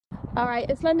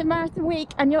Alright, it's London Marathon week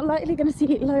and you're likely going to see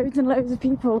loads and loads of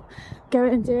people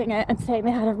going and doing it and saying they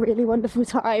had a really wonderful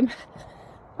time.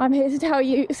 I'm here to tell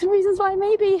you some reasons why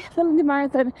maybe the London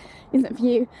Marathon isn't for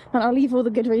you, and I'll leave all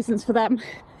the good reasons for them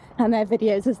and their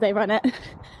videos as they run it.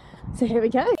 So here we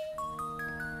go.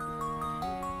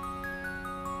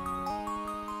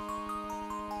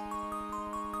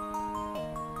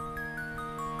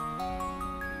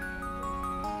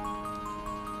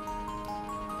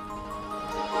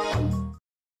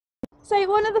 So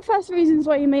one of the first reasons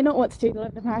why you may not want to do the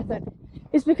London Marathon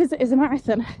is because it is a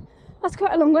marathon. That's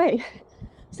quite a long way.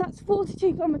 So that's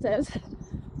 42 kilometres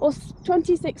or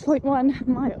 26.1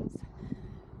 miles.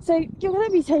 So you're going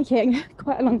to be taking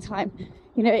quite a long time.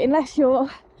 You know, unless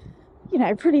you're, you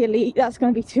know, pretty elite, that's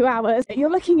going to be 2 hours. You're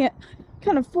looking at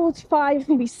kind of 45,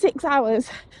 maybe 6 hours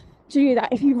to do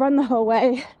that if you run the whole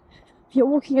way. If you're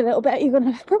walking a little bit, you're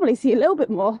going to probably see a little bit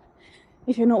more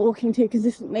if you're not walking too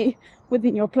consistently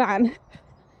within your plan.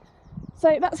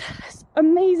 So that's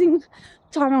amazing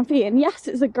time on feet, and yes,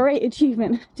 it's a great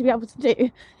achievement to be able to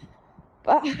do,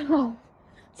 but it's a long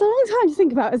time to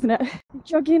think about, isn't it?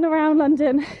 Jogging around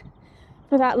London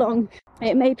for that long,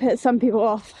 it may put some people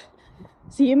off.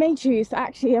 So you may choose that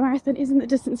actually a marathon isn't the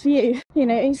distance for you. You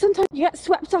know, sometimes you get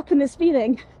swept up in this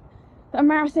feeling that a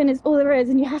marathon is all there is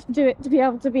and you have to do it to be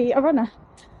able to be a runner,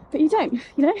 but you don't.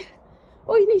 You know,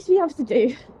 all you need to be able to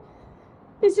do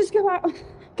is just go out,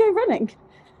 go running.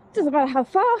 Doesn't matter how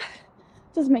far,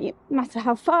 doesn't matter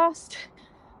how fast,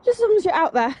 just as long as you're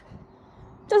out there.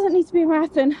 Doesn't need to be a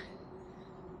marathon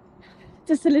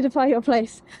to solidify your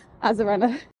place as a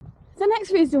runner. The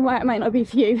next reason why it might not be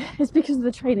for you is because of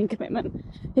the training commitment.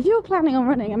 If you're planning on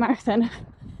running a marathon,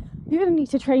 you're going to need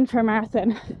to train for a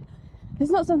marathon.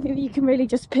 It's not something that you can really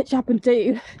just pitch up and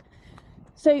do.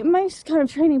 So most kind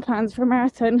of training plans for a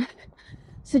marathon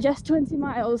suggest 20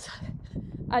 miles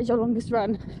as your longest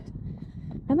run.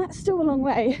 And that's still a long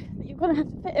way that you're going to have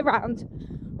to fit around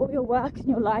all your work and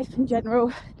your life in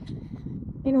general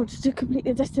in order to complete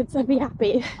the distance and be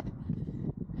happy.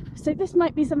 So this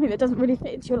might be something that doesn't really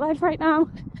fit into your life right now.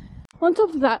 On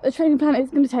top of that, the training plan is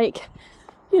going to take,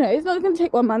 you know, it's not going to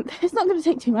take 1 month, it's not going to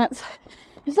take 2 months,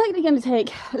 it's likely going to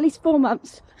take at least 4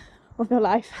 months of your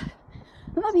life.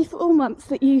 And that'll be 4 months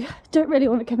that you don't really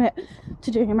want to commit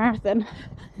to doing a marathon.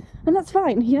 And that's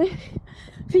fine, you know.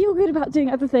 Feel good about doing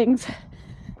other things.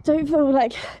 Don't feel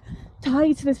like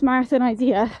tied to this marathon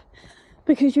idea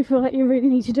because you feel like you really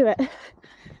need to do it.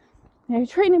 You know,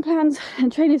 training plans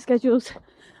and training schedules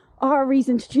are a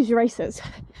reason to choose your races.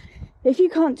 If you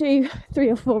can't do 3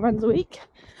 or 4 runs a week,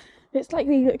 it's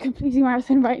likely that completing a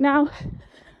marathon right now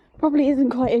probably isn't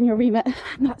quite in your remit,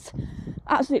 and that's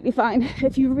absolutely fine.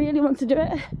 If you really want to do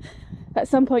it, at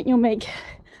some point you'll make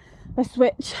a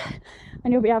switch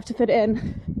and you'll be able to fit it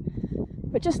in.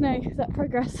 But just know that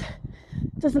progress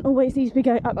doesn't always need to be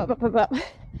going up, up, up, up, up.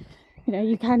 You know,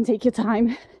 you can take your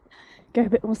time, go a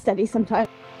bit more steady sometimes.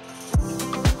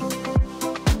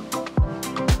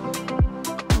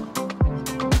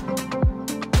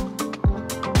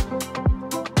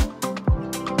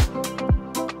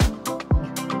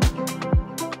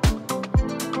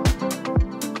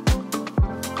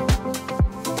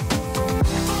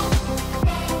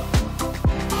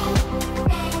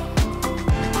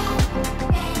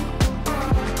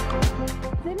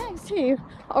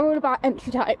 Are all about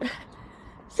entry type.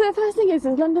 So the first thing is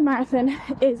London Marathon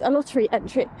is a lottery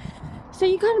entry. So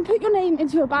you kind of put your name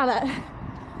into a ballot,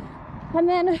 and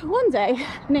then one day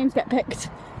names get picked,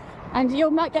 and you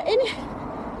might get in,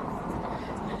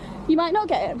 you might not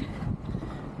get in,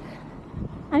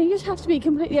 and you just have to be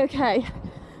completely okay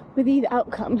with either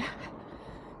outcome.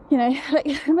 You know,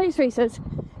 like most races,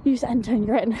 you just enter and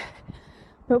you're in.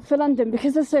 But for London,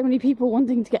 because there's so many people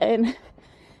wanting to get in,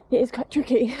 it is quite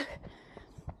tricky.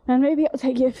 And maybe it'll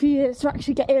take you a few years to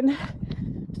actually get in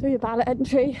through your ballot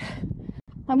entry.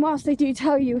 And whilst they do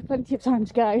tell you plenty of time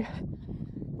to go,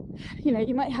 you know,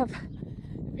 you might have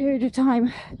a period of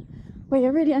time where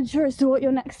you're really unsure as to what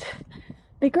your next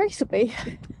big race will be.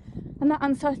 And that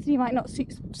uncertainty might not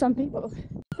suit some people.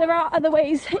 There are other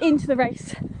ways into the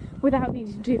race without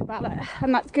needing to do the ballot,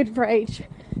 and that's good for age,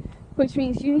 which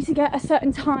means you need to get a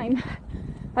certain time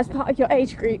as part of your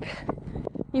age group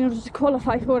in order to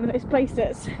qualify for one of those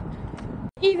places.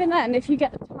 Even then, if you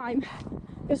get the time,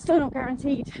 you're still not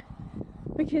guaranteed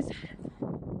because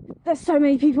there's so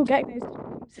many people getting those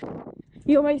times.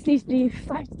 You almost need to be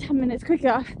 5 to 10 minutes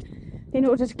quicker in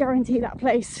order to guarantee that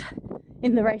place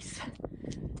in the race.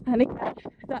 And again,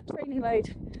 that training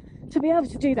load to be able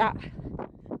to do that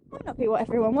might not be what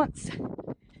everyone wants.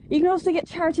 You can also get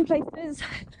charity places,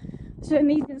 so in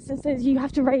these instances you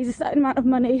have to raise a certain amount of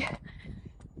money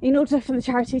in order for the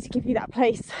charity to give you that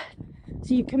place.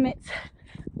 So you commit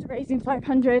to raising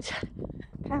 £500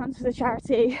 for the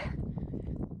charity,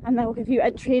 and they'll give you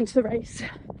entry into the race,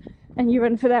 and you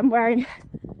run for them wearing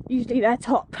usually their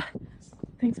top,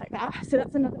 things like that. So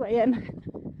that's another way in.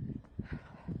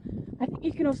 I think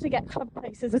you can also get club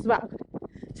places as well.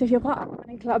 So if you're part of a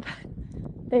running club,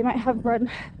 they might have run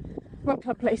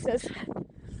club places,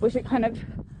 which are kind of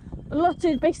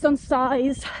allotted based on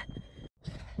size.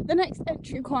 The next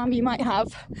entry requirement you might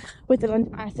have with the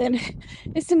London Marathon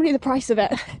is simply the price of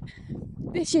it.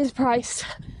 This year's price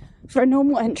for a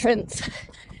normal entrance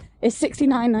is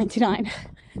 £69.99.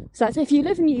 So that's if you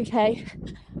live in the UK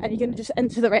and you're going to just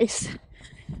enter the race,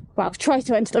 well, try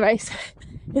to enter the race,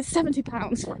 it's £70.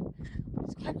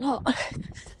 It's quite a lot.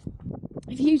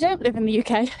 If you don't live in the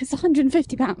UK, it's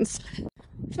 £150.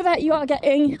 For that, you are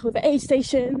getting all the aid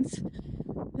stations,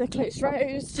 the close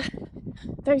rows,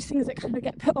 those things that kind of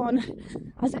get put on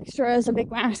as extra as a big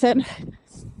marathon.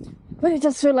 But it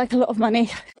does feel like a lot of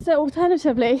money. So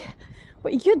alternatively,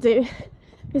 what you could do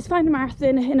is find a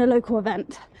marathon in a local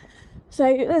event. So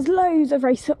there's loads of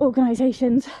race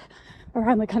organisations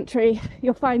around the country.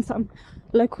 You'll find some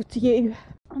local to you,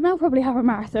 and they'll probably have a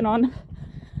marathon on.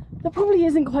 There probably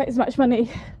isn't quite as much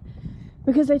money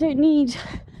because they don't need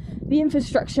the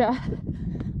infrastructure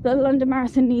that the London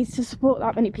Marathon needs to support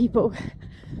that many people.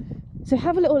 So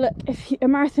have a little look if a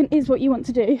marathon is what you want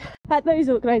to do at those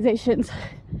organisations,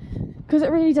 because it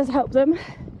really does help them.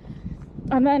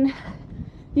 And then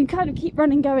you can kind of keep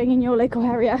running going in your local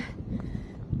area,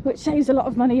 which saves a lot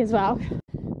of money as well.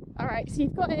 Alright, so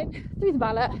you've got in through the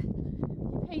ballot,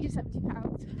 you paid your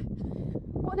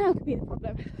 £70. What now could be the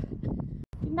problem?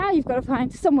 Now you've got to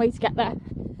find some way to get there.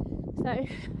 So if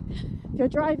you're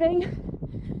driving,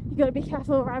 you've got to be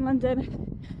careful around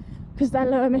London because they're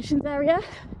low emissions area.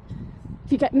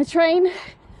 If you're getting a train,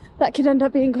 that could end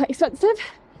up being quite expensive.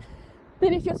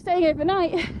 Then if you're staying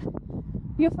overnight,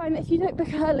 you'll find that if you don't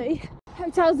book early,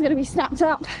 hotels are going to be snapped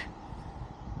up,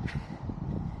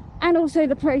 and also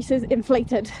the price is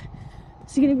inflated,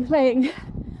 so you're going to be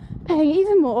paying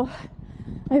even more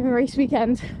over race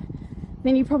weekend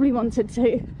than you probably wanted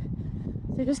to.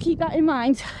 So just keep that in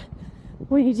mind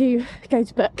when you do go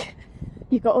to book.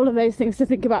 You've got all of those things to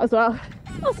think about as well.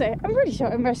 Also, I'm pretty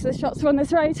sure most of the shots are on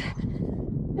this road.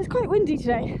 It's quite windy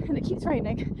today and it keeps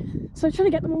raining, so I'm trying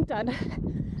to get them all done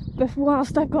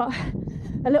whilst I've got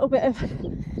a little bit of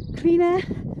clean air,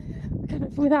 kind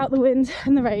of without the wind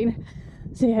and the rain.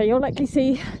 So yeah, you'll likely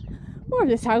see more of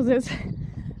these houses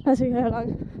as we go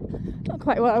along. Not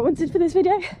quite what I wanted for this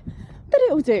video, but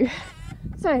it'll do.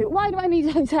 So why do I need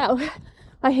a hotel?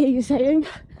 I hear you saying.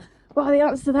 Well, the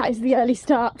answer to that is the early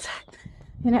start.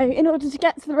 You know, in order to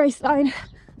get to the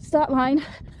start line,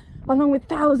 along with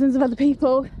thousands of other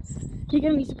people, you're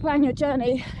going to need to plan your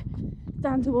journey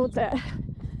down towards it.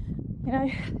 You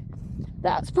know,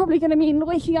 that's probably going to mean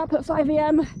waking up at 5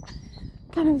 AM,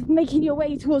 kind of making your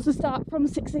way towards the start from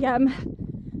 6 AM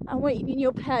and waiting in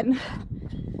your pen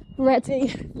ready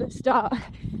for the start,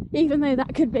 even though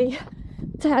that could be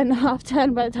 10, half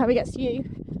 10 by the time it gets to you.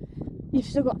 You've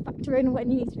still got to factor in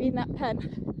when you need to be in that pen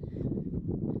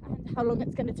and how long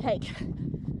it's going to take.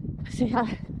 So yeah,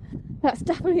 that's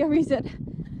definitely a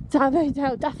reason to have a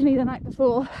hotel, definitely the night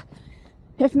before,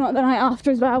 if not the night after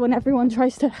as well, when everyone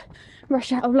tries to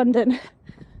rush out of London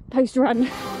post-run.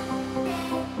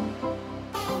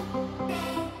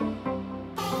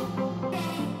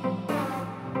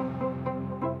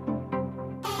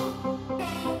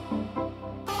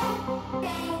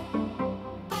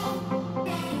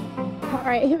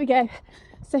 Alright, here we go.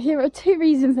 So here are two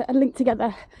reasons that are linked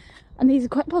together, and these are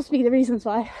quite possibly the reasons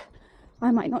why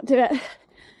I might not do it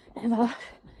ever.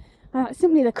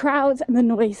 Simply the crowds and the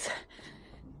noise.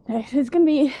 There's going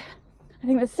to be, I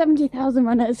think there's 70,000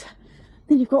 runners,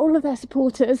 then you've got all of their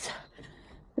supporters,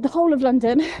 the whole of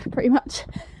London pretty much.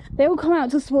 They all come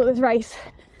out to support this race,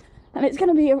 and it's going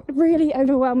to be a really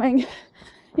overwhelming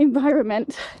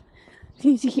environment for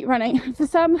you to keep running. For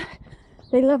some,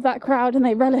 they love that crowd and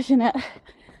they relish in it.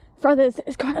 For others,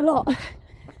 it's quite a lot.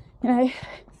 You know,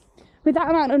 with that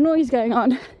amount of noise going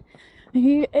on,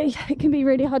 it can be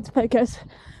really hard to focus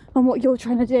on what you're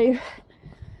trying to do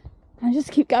and just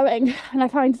keep going. And I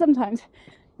find sometimes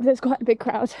if there's quite a big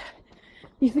crowd,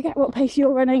 you forget what pace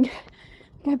you're running,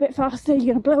 go a bit faster,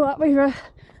 you're going to blow up over a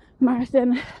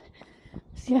marathon.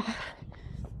 So yeah,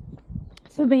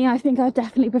 for me, I think I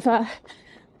definitely prefer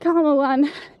the calmer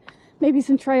one, maybe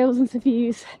some trails and some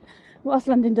views. Whilst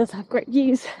London does have great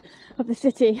views of the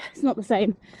city, it's not the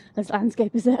same as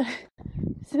landscape, is it?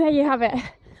 So there you have it.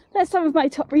 There's some of my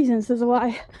top reasons as to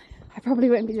why I probably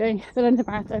won't be doing the London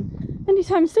Marathon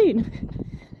anytime soon.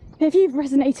 if you've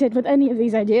resonated with any of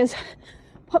these ideas,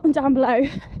 put them down below.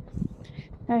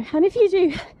 And if you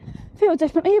do feel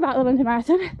differently about the London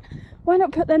Marathon, why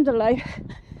not put them below?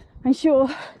 I'm sure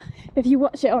if you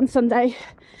watch it on Sunday,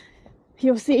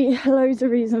 you'll see loads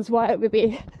of reasons why it would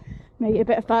be maybe a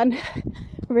bit of fun,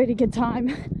 a really good time,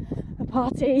 a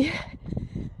party.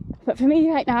 But for me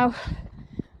right now,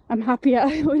 I'm happier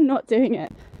with not doing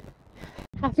it.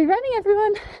 Happy running,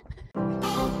 everyone!